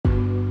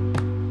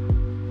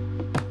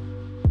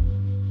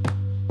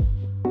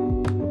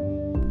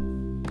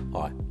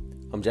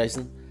I'm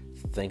Jason.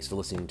 Thanks for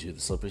listening to The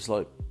Slippery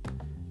Slope.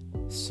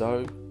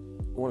 So,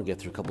 I want to get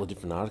through a couple of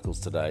different articles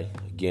today.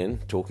 Again,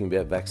 talking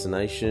about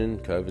vaccination,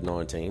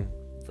 COVID-19.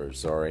 Very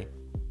sorry.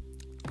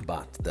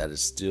 But that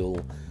is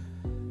still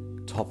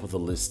top of the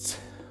list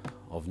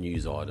of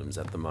news items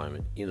at the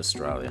moment in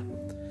Australia.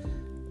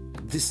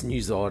 This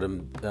news article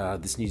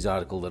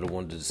that I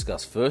wanted to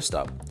discuss first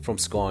up from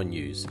Sky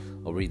News.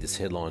 I'll read this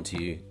headline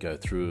to you, go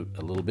through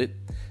a little bit.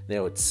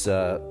 Now it's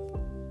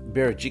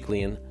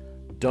Berejiklian,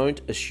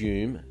 don't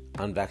assume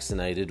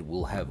unvaccinated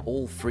will have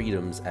all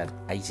freedoms at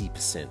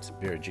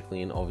 80%.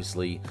 Berejiklian,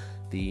 obviously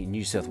the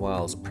New South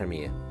Wales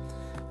Premier.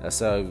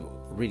 So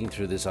reading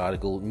through this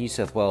article, New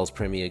South Wales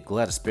Premier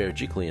Gladys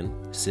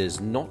Berejiklian says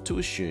not to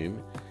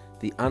assume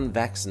the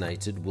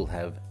unvaccinated will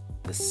have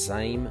the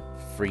same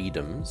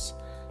freedoms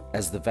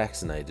as the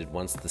vaccinated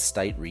once the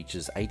state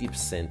reaches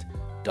 80%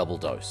 double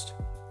dosed.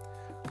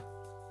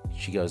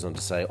 She goes on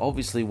to say,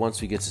 obviously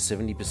once we get to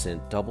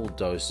 70% double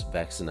dose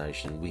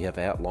vaccination, we have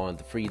outlined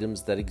the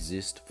freedoms that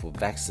exist for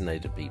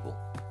vaccinated people.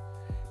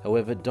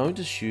 However, don't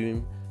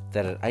assume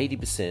that at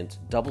 80%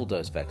 double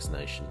dose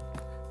vaccination,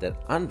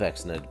 that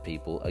unvaccinated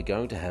people are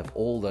going to have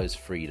all those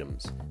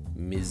freedoms,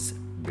 Ms.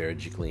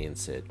 Berejiklian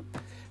said.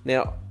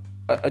 Now,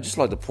 I'd just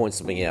like to point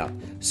something out.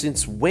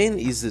 Since when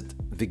is it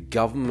the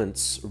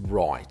government's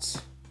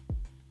right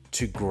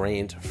to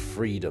grant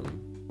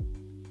freedom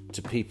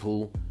to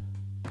people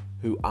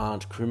who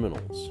aren't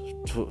criminals,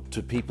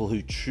 to people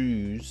who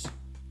choose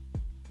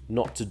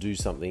not to do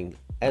something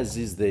as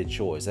is their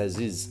choice, as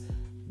is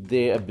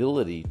their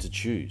ability to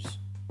choose?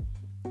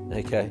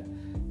 Okay?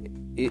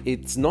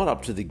 It's not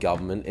up to the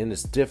government, and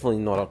it's definitely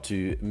not up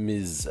to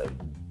Ms.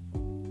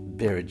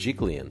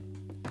 Berejiklian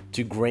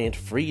to grant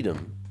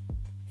freedoms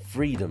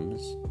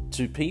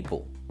to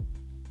people,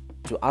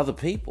 to other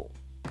people,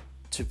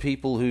 to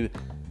people who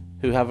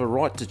have a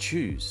right to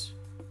choose.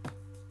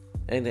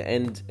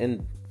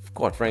 And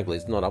quite frankly,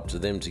 it's not up to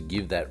them to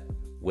give that,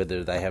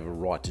 whether they have a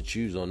right to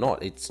choose or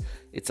not.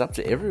 It's up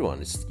to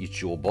everyone.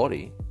 It's your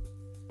body.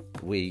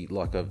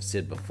 Like I've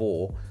said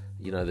before,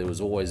 there was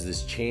always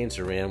this chant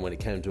around when it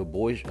came to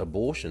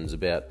abortions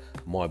about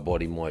my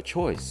body, my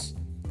choice.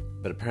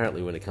 But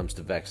apparently when it comes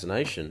to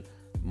vaccination,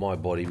 my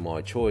body,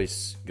 my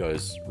choice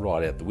goes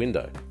right out the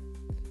window.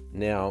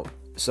 Now,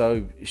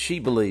 so she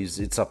believes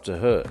it's up to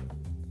her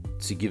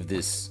to give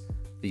these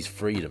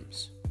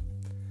freedoms.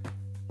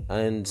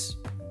 And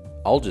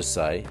I'll just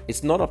say,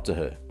 it's not up to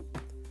her.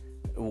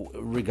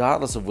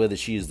 Regardless of whether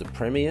she is the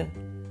Premier,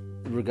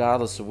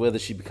 regardless of whether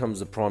she becomes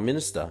the Prime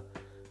Minister,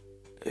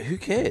 who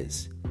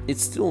cares?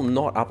 It's still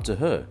not up to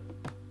her.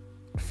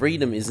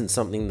 Freedom isn't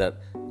something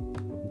that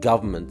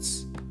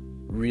governments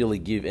really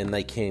give, and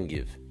they can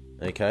give,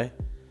 okay?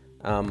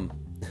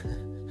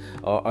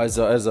 As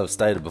I've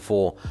stated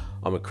before,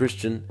 I'm a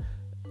Christian.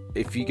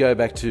 If you go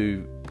back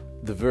to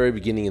the very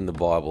beginning in the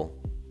Bible,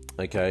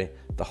 okay,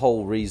 the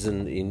whole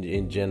reason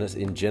in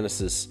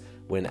Genesis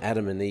when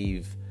Adam and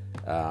Eve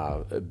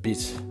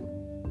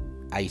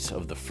ate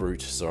of the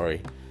fruit,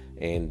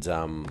 and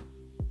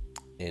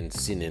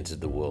sin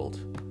entered the world.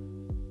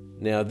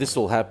 Now this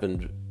all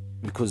happened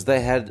because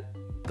they had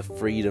the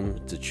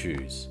freedom to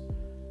choose,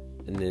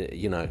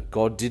 and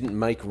God didn't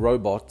make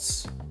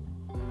robots.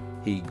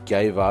 He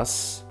gave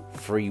us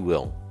free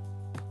will.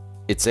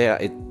 That's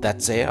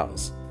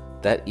ours.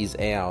 That is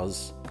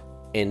ours,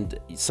 and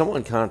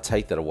someone can't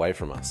take that away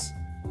from us.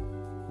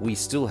 We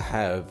still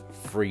have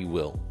free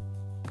will,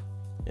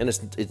 and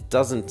it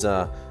doesn't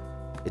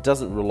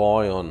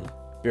rely on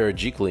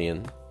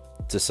Berejiklian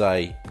to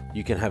say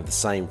you can have the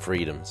same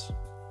freedoms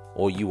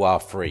or you are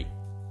free.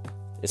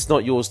 It's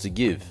not yours to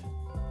give.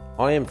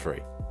 I am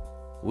free.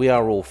 We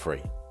are all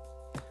free.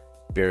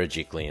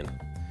 Berejiklian,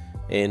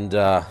 and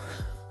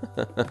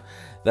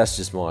that's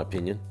just my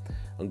opinion.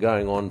 I'm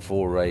going on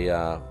for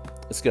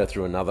let's go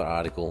through another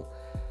article.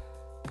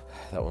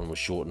 That one was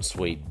short and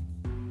sweet.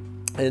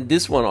 And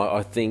this one,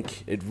 I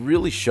think, it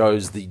really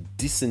shows the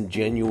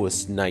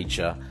disingenuous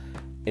nature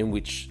in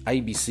which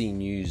ABC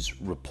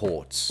News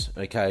reports,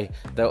 okay?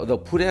 They'll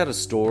put out a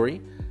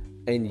story,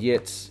 and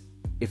yet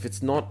if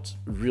it's not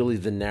really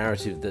the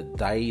narrative that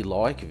they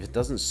like, if it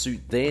doesn't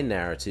suit their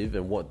narrative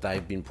and what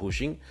they've been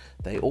pushing,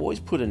 they always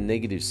put a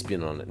negative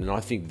spin on it. And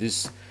I think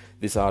this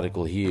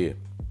article here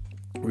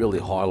really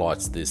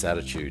highlights this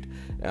attitude.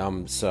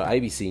 So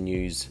ABC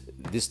News,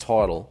 this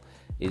title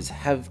is,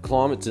 have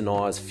climate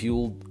deniers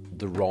fueled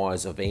the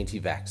rise of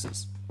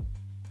anti-vaxxers?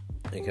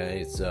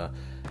 Okay, it's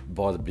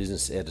by the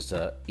business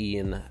editor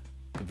Ian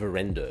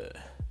Verender.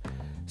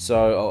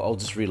 So I'll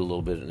just read a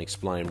little bit and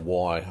explain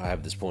why I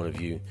have this point of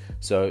view.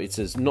 So it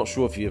says, not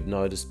sure if you have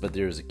noticed, but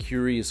there is a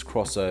curious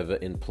crossover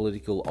in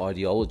political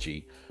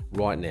ideology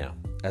right now,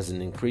 as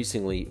an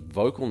increasingly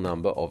vocal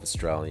number of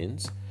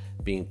Australians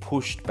begin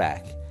pushing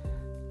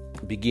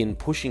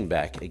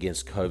back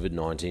against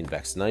COVID-19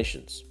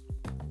 vaccinations.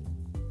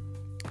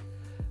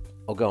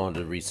 I'll go on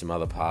to read some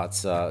other parts.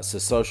 So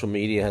social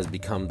media has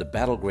become the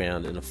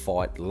battleground in a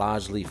fight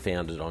largely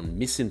founded on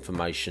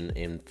misinformation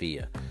and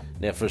fear.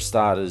 Now, for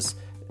starters,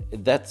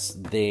 that's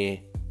their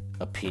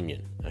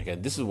opinion. Okay,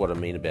 this is what I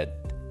mean about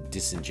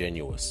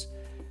disingenuous.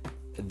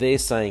 They're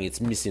saying it's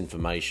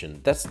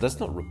misinformation. That's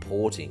not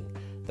reporting.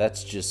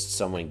 That's just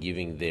someone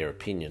giving their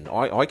opinion.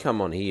 I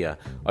come on here,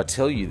 I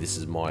tell you this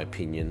is my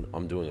opinion.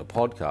 I'm doing a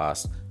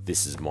podcast.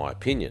 This is my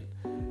opinion.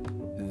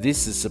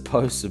 This is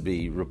supposed to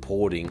be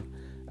reporting,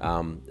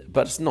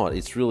 but it's not.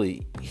 It's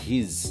really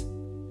his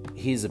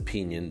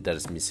opinion that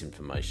is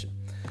misinformation.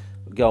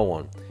 Go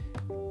on.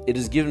 It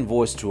has given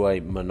voice to a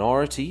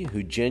minority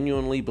who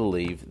genuinely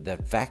believe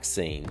that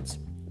vaccines,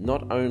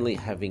 not only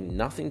having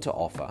nothing to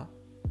offer,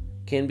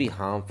 can be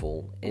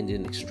harmful, and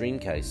in extreme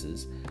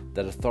cases,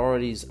 that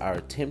authorities are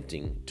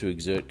attempting to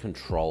exert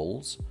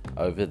controls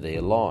over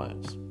their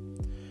lives.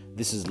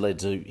 This has led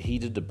to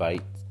heated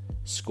debate,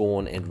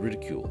 scorn, and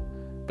ridicule.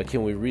 But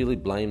can we really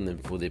blame them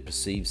for their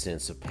perceived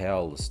sense of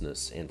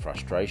powerlessness and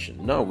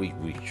frustration? No,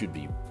 we should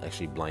be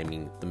actually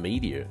blaming the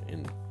media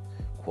in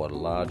quite a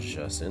large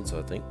sense,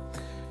 I think.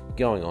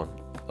 Going on,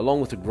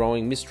 along with a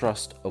growing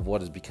mistrust of what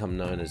has become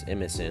known as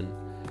MSN,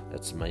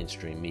 that's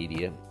mainstream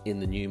media, in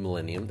the new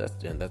millennium,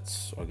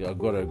 I've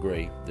got to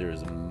agree, there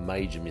is a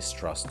major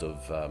mistrust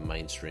of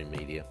mainstream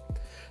media.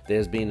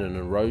 There's been an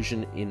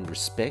erosion in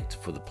respect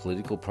for the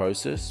political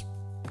process,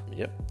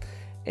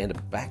 and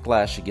a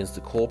backlash against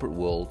the corporate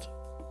world,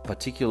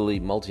 particularly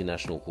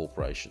multinational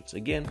corporations.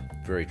 Again,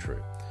 very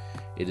true.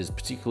 It is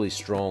particularly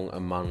strong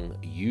among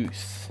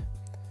youth.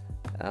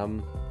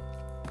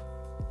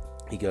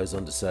 He goes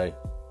on to say,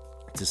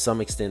 to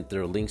some extent,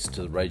 there are links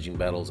to the raging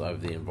battles over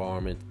the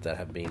environment that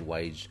have been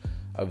waged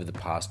over the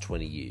past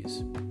 20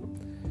 years.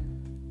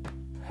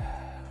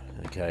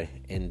 Okay,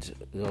 and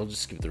I'll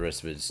just skip the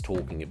rest of it. It's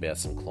talking about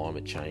some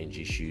climate change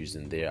issues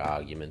and their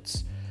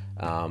arguments.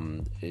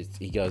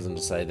 He goes on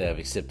to say they have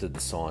accepted the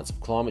science of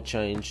climate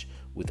change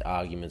with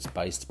arguments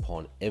based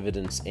upon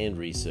evidence and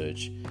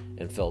research,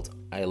 and felt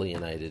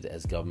alienated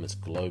as governments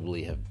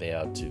globally have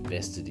bowed to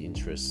vested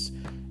interests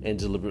and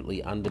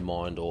deliberately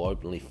undermined or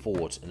openly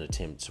fought an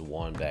attempt to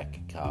wind back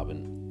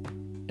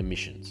carbon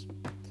emissions.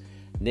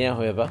 Now,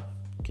 however,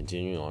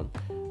 continuing on,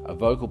 a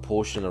vocal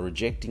portion are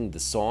rejecting the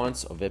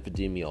science of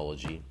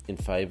epidemiology in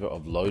favour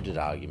of loaded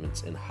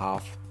arguments and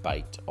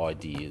half-baked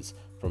ideas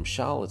from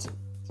charlatans,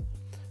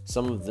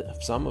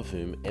 some of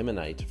whom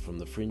emanate from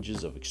the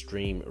fringes of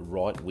extreme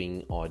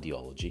right-wing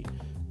ideology.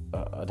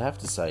 I'd have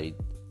to say,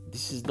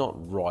 this is not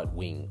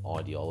right-wing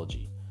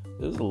ideology.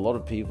 There's a lot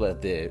of people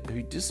out there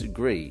who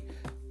disagree,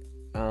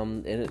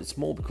 and it's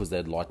more because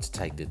they'd like to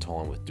take their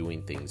time with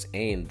doing things,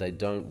 and they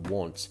don't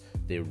want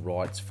their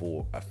rights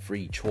for a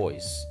free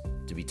choice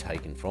to be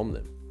taken from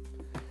them.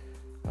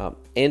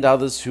 And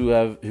others who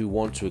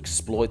want to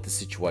exploit the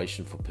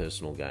situation for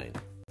personal gain.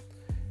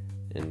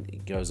 And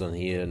it goes on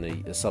here in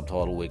a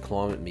subtitle, Where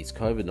Climate Meets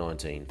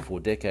COVID-19.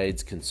 For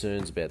decades,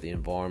 concerns about the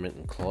environment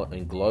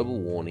and global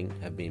warming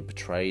have been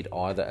portrayed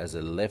either as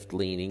a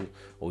left-leaning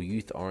or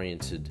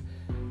youth-oriented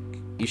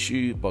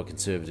issue by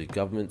conservative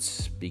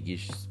governments,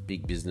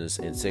 big business,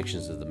 and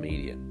sections of the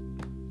media.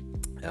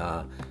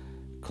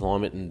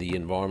 Climate and the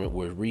environment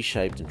were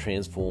reshaped and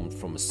transformed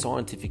from a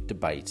scientific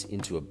debate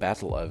into a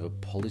battle over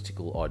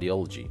political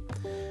ideology.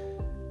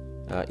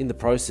 In the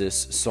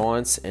process,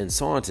 science and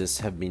scientists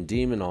have been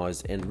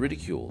demonized and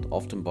ridiculed,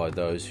 often by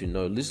those who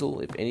know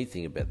little, if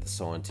anything, about the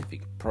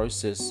scientific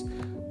process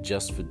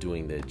just for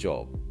doing their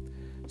job.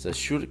 So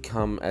should it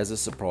come as a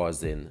surprise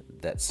then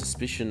that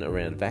suspicion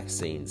around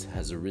vaccines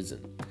has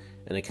arisen,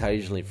 and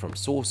occasionally from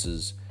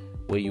sources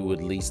where you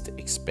would least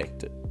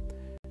expect it?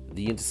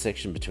 The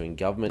intersection between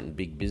government and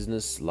big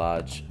business,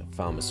 large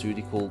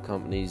pharmaceutical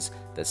companies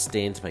that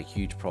stand to make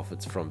huge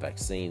profits from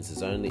vaccines,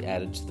 has only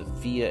added to the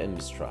fear and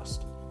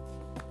mistrust.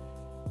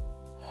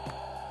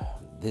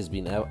 That's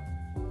been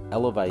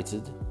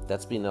elevated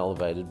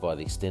by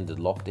the extended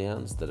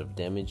lockdowns that have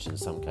damaged, in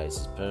some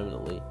cases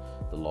permanently,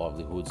 the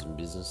livelihoods and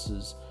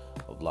businesses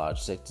of large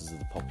sectors of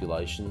the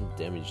population,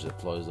 damage that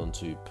flows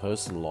onto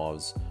personal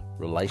lives,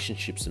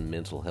 relationships, and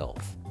mental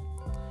health.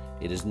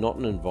 It is not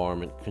an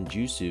environment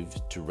conducive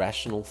to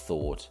rational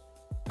thought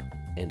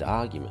and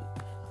argument.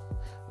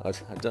 I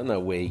don't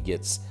know where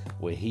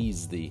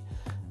he's the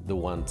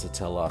one to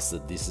tell us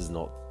that this is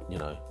not,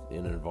 in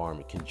an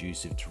environment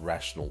conducive to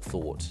rational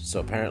thought.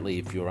 So apparently,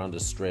 if you're under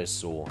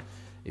stress, or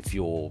if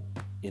your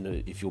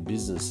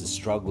business is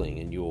struggling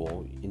and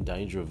you're in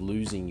danger of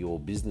losing your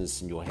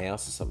business and your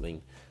house or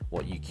something,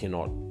 you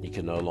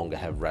can no longer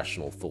have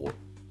rational thought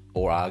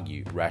or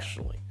argue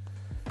rationally.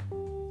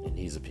 In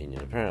his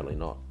opinion, apparently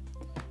not.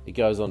 It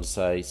goes on to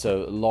say,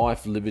 so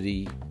life,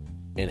 liberty,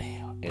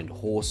 and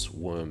horse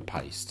worm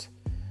paste.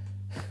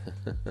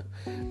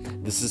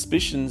 The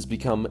suspicions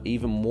become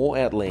even more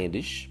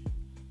outlandish,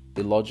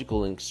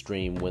 illogical, and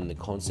extreme when the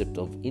concept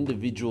of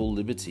individual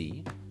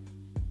liberty,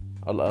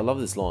 I love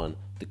this line,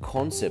 the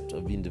concept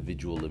of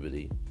individual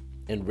liberty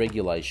and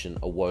regulation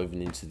are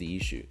woven into the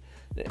issue.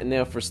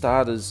 Now, for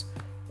starters,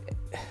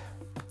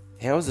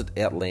 how is it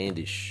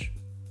outlandish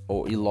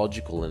or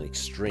illogical and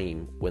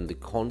extreme when the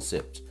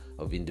concept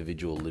of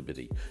individual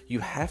liberty? You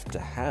have to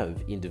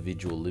have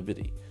individual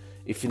liberty.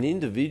 If an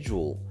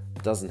individual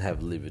doesn't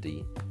have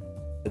liberty,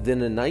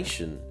 then a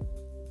nation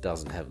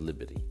doesn't have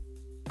liberty.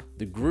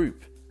 The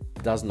group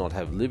does not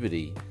have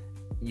liberty.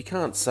 You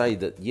can't say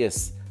that,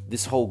 yes,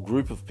 this whole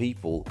group of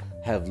people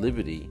have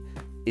liberty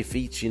if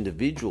each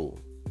individual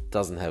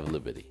doesn't have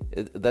liberty.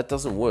 That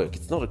doesn't work.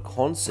 It's not a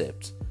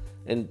concept,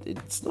 and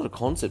it's not a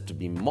concept to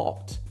be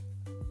mocked.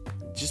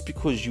 Just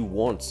because you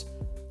want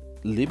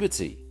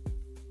liberty.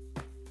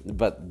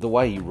 But the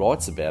way he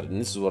writes about it, and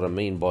this is what I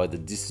mean by the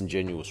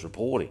disingenuous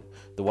reporting,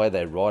 the way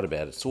they write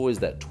about it, it's always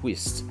that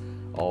twist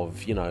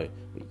of, you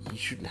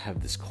shouldn't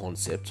have this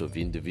concept of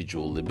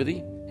individual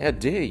liberty. How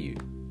dare you?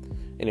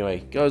 Anyway,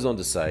 goes on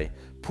to say,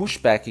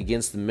 pushback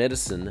against the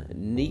medicine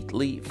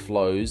neatly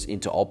flows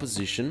into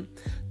opposition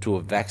to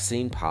a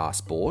vaccine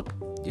passport.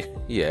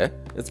 Yeah,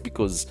 that's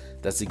because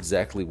that's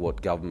exactly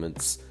what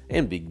governments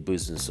and big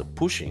business are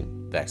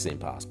pushing, vaccine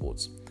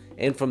passports.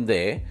 And from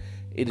there,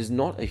 it is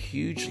not a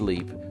huge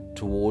leap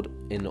toward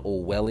an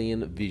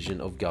Orwellian vision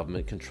of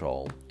government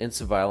control and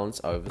surveillance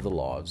over the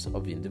lives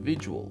of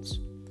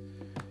individuals.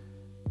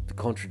 The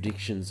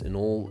contradictions in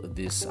all of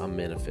this are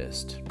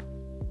manifest.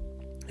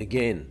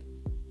 Again,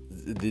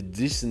 the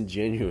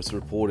disingenuous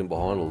reporting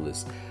behind all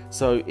this.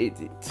 So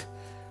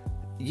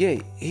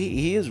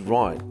he is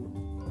right,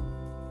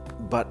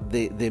 but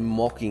they're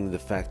mocking the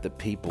fact that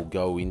people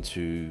go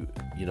into,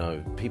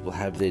 people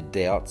have their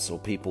doubts or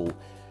people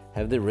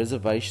have their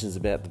reservations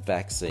about the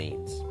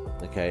vaccines.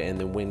 Okay, and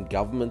then when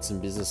governments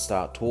and business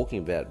start talking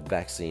about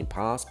vaccine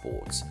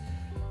passports,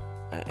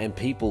 and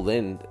people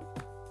then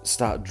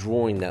start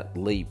drawing that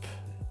leap,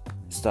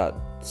 start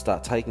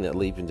taking that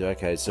leap into,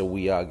 okay, so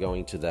we are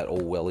going to that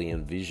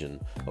Orwellian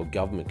vision of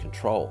government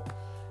control.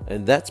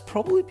 And that's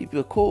probably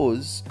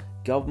because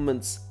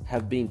governments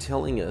have been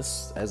telling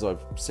us, as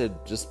I've said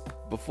just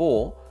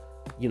before,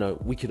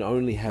 we can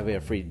only have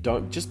our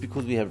freedom. Just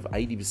because we have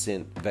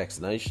 80%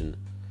 vaccination,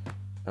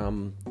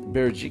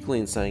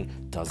 Berejiklian saying,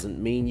 doesn't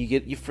mean you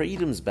get your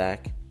freedoms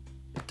back.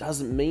 It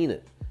doesn't mean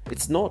it.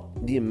 It's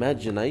not the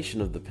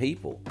imagination of the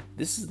people.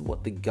 This is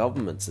what the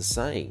governments are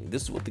saying.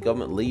 This is what the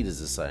government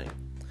leaders are saying.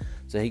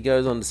 So he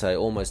goes on to say,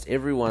 almost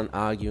everyone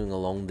arguing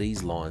along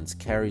these lines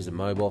carries a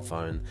mobile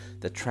phone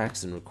that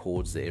tracks and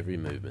records their every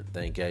movement.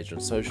 They engage on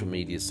social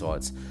media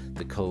sites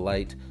that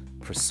collate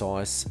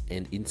precise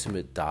and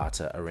intimate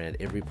data around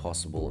every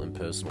possible and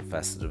personal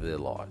facet of their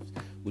lives,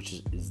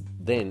 which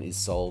then is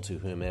sold to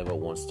whomever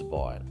wants to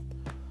buy it.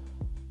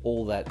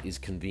 All that is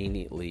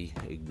conveniently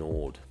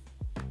ignored.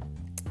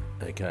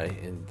 Okay,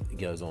 and it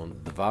goes on.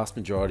 The vast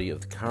majority of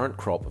the current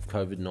crop of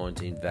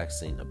COVID-19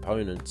 vaccine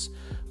opponents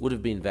would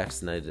have been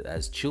vaccinated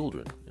as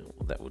children,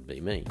 well, that would be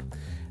me,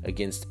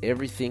 against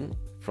everything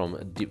from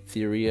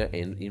diphtheria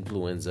and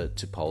influenza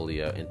to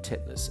polio and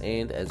tetanus,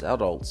 and as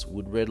adults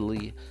would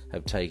readily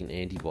have taken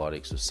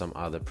antibiotics or some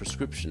other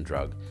prescription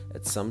drug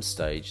at some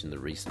stage in the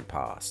recent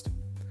past.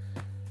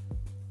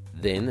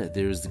 Then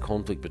there is the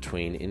conflict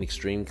between, in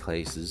extreme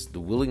cases, the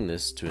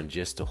willingness to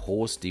ingest a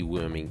horse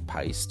deworming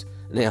paste.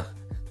 Now,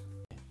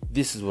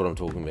 this is what I'm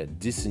talking about,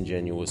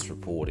 disingenuous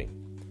reporting.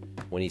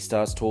 When he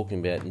starts talking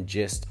about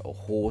ingest a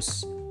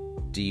horse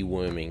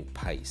deworming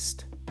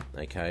paste,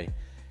 okay?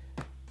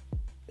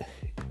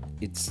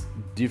 It's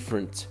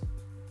different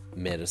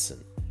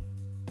medicine.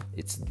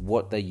 It's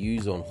what they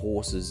use on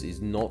horses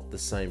is not the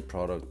same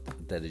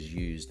product that is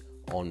used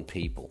on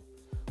people.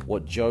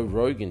 What Joe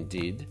Rogan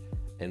did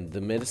and the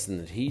medicine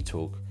that he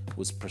took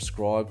was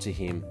prescribed to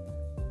him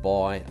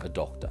by a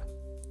doctor.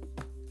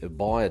 It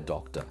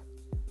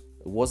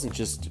wasn't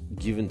just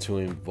given to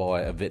him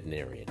by a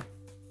veterinarian.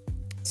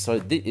 So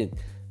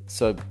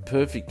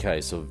perfect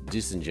case of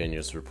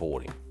disingenuous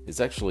reporting. He's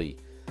actually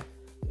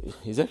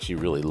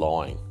really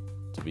lying,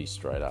 to be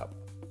straight up.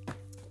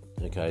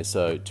 Okay,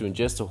 so to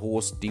ingest a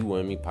horse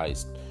deworming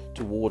paste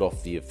to ward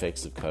off the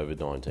effects of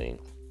COVID-19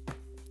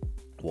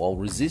 while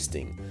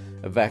resisting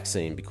a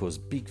vaccine because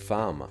Big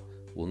Pharma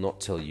will not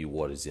tell you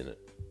what is in it.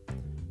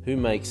 Who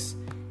makes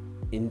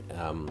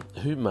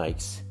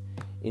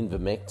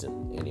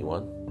Ivermectin?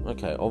 Anyone?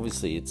 Okay,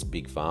 obviously it's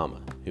Big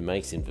Pharma who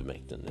makes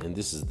Ivermectin, and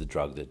this is the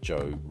drug that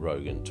Joe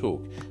Rogan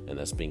took, and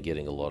that's been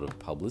getting a lot of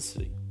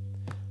publicity.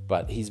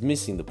 But he's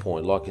missing the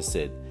point. Like I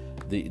said,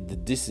 the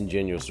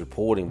disingenuous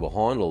reporting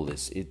behind all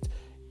this,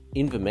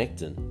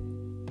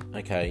 Ivermectin,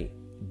 okay,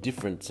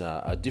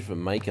 a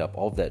different makeup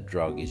of that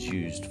drug is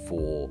used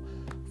for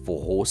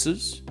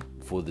horses,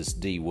 for this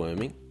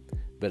deworming,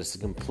 but it's a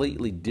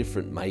completely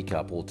different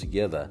makeup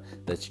altogether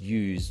that's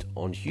used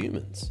on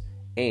humans.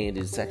 And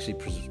it's actually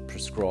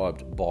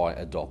prescribed by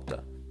a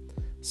doctor.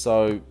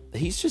 So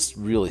he's just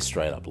really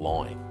straight up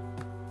lying.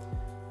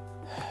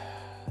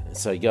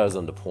 So he goes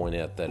on to point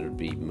out that it would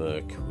be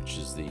Merck, which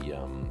is the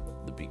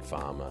Big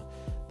Pharma,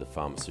 the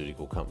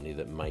pharmaceutical company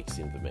that makes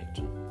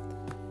Ivermectin.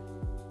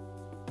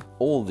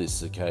 All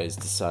this, okay, is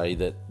to say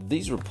that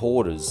these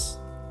reporters,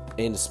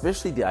 and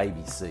especially the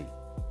ABC,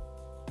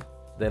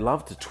 they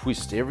love to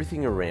twist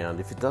everything around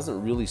if it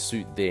doesn't really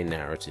suit their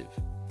narrative.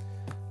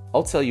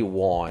 I'll tell you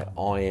why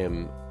I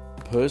am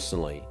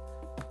personally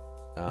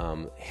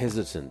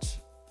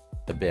hesitant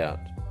about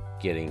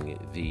getting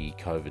the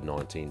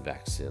COVID-19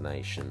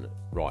 vaccination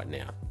right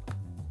now.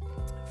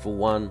 For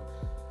one,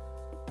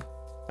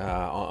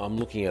 I'm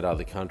looking at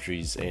other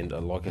countries, and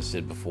like I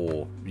said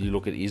before, you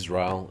look at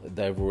Israel,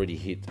 they've already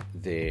hit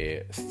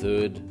their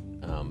third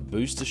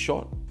booster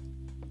shot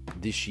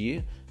this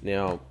year.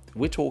 Now,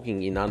 we're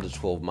talking in under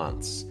 12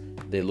 months,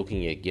 they're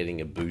looking at getting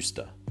a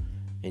booster.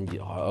 And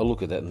I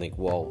look at that and think,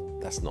 well,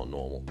 that's not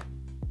normal.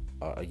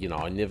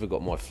 I never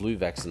got my flu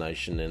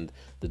vaccination, and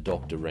the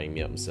doctor rang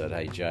me up and said,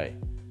 hey, Jay,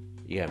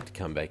 you have to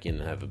come back in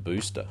and have a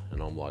booster.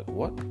 And I'm like,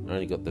 what? I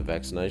only got the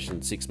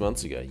vaccination 6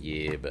 months ago.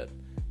 Yeah, but,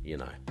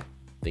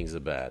 things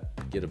are bad.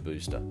 Get a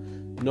booster.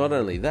 Not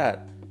only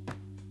that,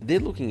 they're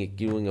looking at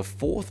doing a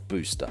fourth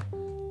booster.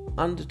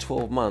 Under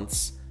 12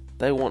 months,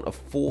 they want a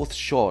fourth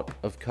shot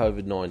of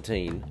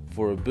COVID-19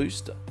 for a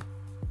booster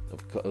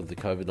of the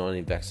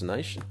COVID-19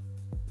 vaccination.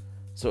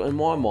 So in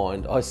my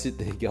mind, I sit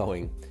there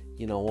going,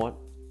 you know what?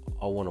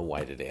 I want to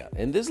wait it out.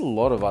 And there's a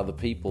lot of other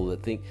people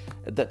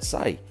that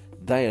say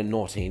they are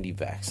not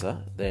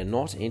anti-vaxxer, they're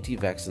not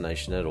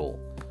anti-vaccination at all,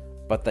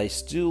 but they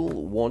still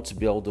want to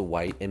be able to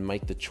wait and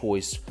make the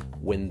choice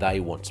when they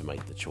want to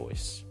make the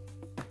choice.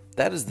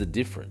 That is the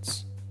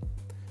difference.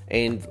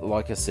 And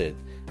like I said,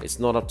 it's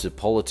not up to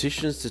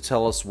politicians to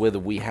tell us whether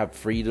we have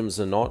freedoms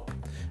or not.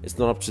 It's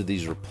not up to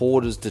these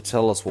reporters to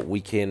tell us what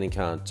we can and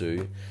can't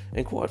do.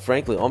 And quite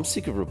frankly, I'm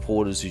sick of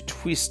reporters who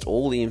twist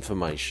all the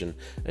information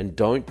and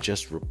don't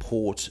just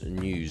report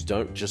news,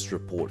 don't just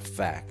report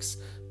facts,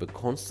 but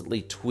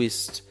constantly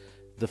twist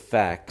the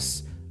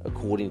facts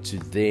according to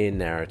their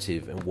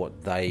narrative and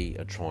what they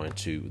are trying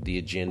to, the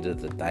agenda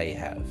that they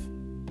have.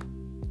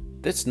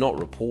 That's not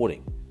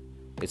reporting.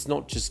 It's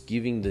not just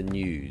giving the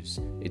news.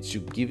 It's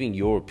you giving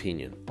your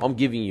opinion. I'm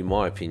giving you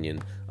my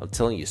opinion. I'm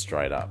telling you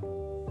straight up.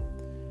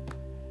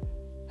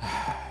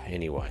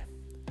 Anyway,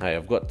 hey,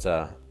 I've got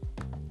a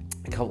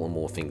couple of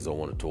more things I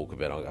want to talk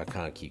about. I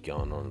can't keep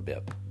going on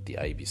about the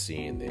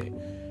ABC and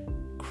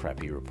their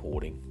crappy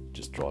reporting. It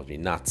just drives me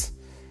nuts.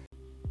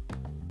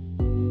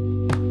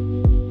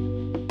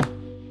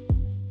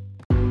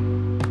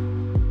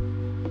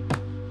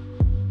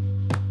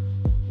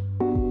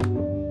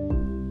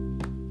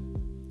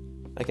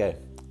 Okay,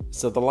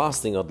 so the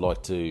last thing I'd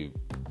like to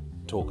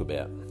talk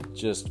about,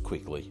 just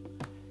quickly,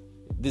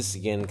 this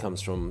again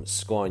comes from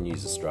Sky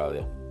News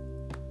Australia.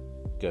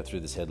 Go through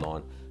this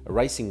headline.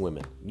 Erasing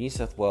women. New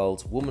South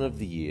Wales Woman of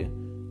the Year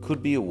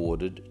could be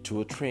awarded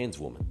to a trans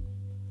woman.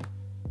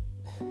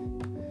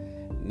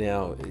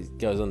 Now, it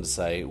goes on to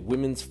say,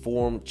 Women's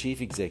Forum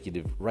Chief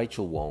Executive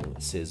Rachel Wong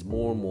says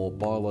more and more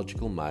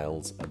biological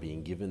males are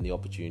being given the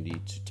opportunity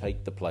to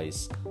take the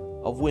place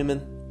of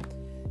women.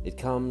 It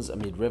comes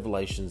amid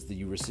revelations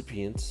the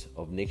recipient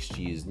of next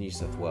year's New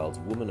South Wales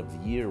Woman of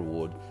the Year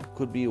award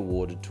could be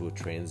awarded to a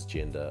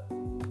transgender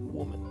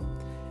woman.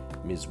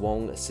 Ms.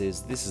 Wong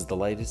says this is the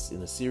latest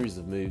in a series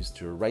of moves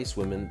to erase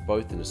women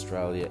both in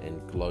Australia and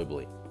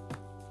globally.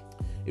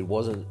 It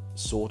wasn't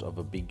sort of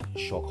a big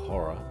shock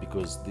horror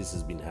because this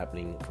has been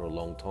happening for a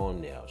long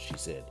time now, she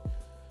said.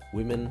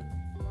 Women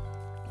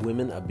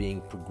are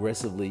being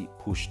progressively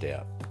pushed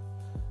out.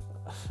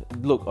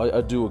 Look, I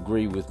do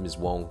agree with Ms.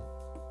 Wong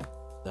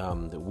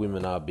that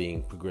women are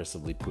being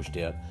progressively pushed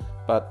out,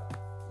 but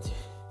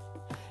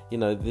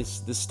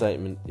this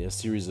statement, a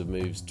series of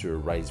moves to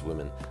erase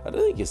women, I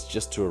don't think it's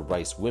just to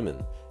erase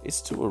women,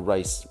 it's to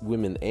erase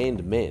women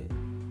and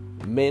men.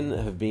 Men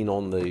have been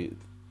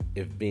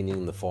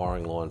in the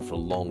firing line for a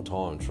long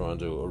time trying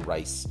to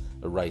erase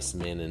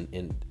men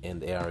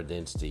and our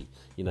identity.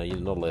 You're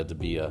not allowed to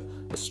be a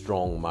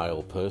strong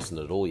male person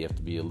at all. You have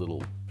to be a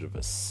little bit of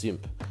a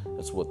simp.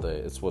 That's what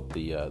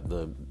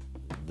the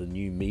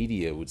new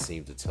media would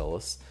seem to tell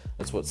us.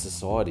 That's what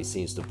society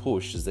seems to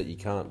push, is that you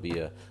can't be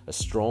a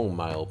strong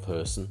male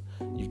person.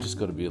 You've just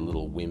got to be a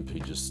little wimp who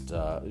just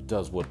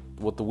does what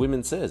the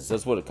women says.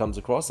 That's what it comes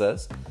across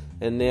as.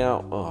 And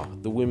now,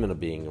 the women are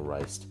being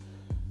erased.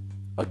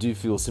 I do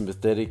feel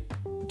sympathetic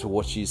to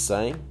what she's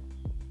saying,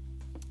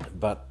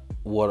 but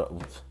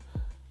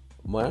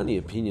my only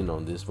opinion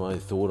on this, my only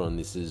thought on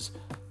this is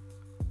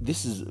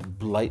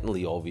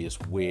blatantly obvious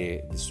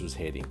where this was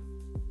heading.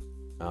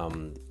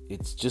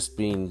 It's just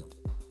been,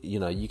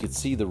 you could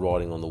see the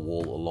writing on the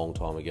wall a long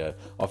time ago.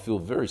 I feel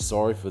very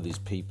sorry for these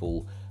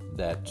people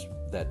that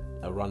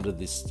are under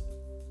this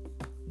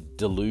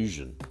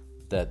delusion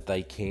that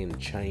they can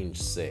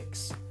change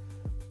sex.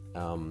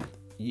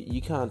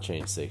 You can't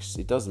change sex.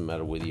 It doesn't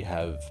matter whether you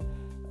have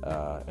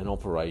an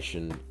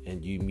operation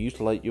and you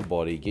mutilate your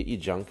body, get your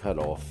junk cut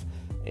off,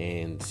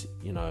 and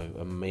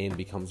a man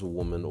becomes a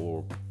woman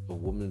or a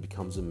woman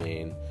becomes a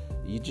man.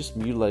 You're just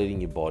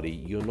mutilating your body.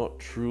 You're not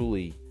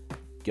truly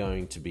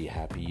going to be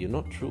happy. You're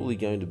not truly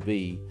going to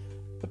be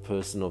a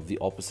person of the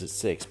opposite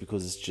sex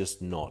because it's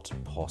just not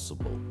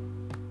possible.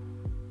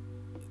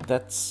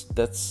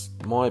 That's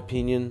my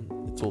opinion.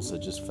 It's also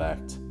just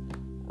fact.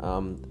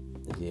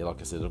 Like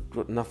I said, I've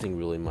got nothing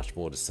really much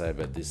more to say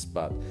about this,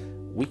 but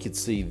we could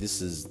see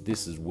this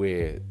is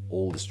where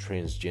all this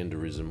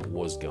transgenderism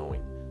was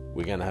going.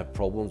 We're going to have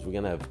problems. We're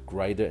going to have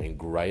greater and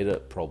greater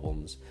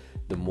problems.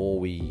 the more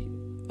we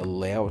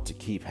allow it to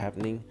keep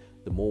happening,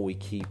 the more we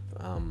keep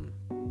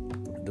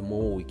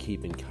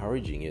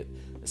encouraging it,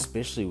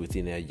 especially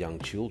within our young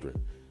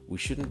children. We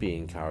shouldn't be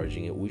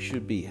encouraging it. We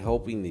should be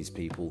helping these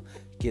people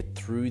get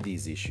through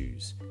these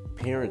issues.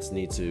 Parents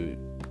need to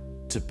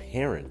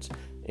parent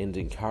and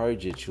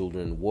encourage their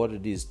children what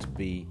it is to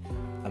be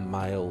a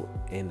male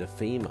and a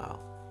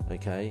female,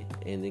 okay?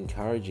 And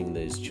encouraging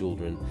those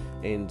children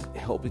and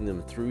helping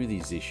them through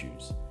these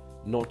issues.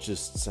 Not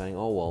just saying,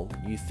 oh, well,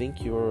 you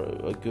think you're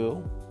a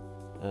girl?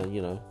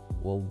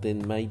 Well,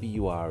 then maybe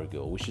you are a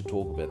girl. We should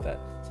talk about that.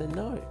 So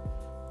no,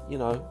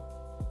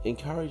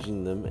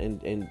 encouraging them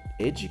and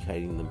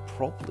educating them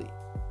properly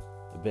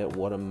about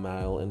what a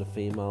male and a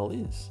female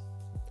is.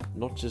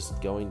 Not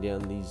just going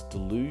down these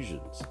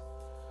delusions.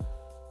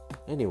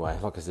 Anyway,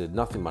 like I said,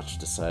 nothing much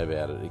to say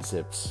about it,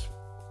 except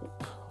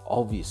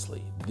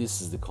obviously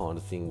this is the kind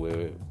of thing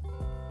where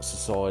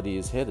society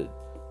is headed.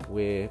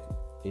 Where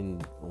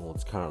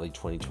it's currently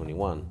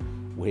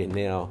 2021, where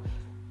now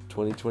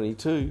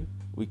 2022,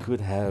 we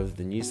could have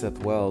the New South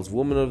Wales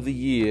Woman of the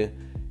Year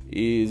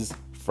is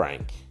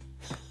Frank.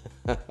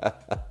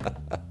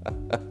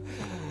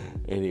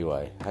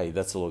 Anyway, hey,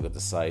 that's all I've got to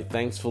say.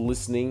 Thanks for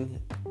listening,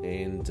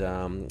 and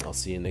I'll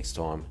see you next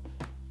time.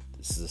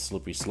 This is A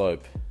Slippery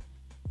Slope.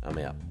 I'm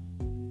out.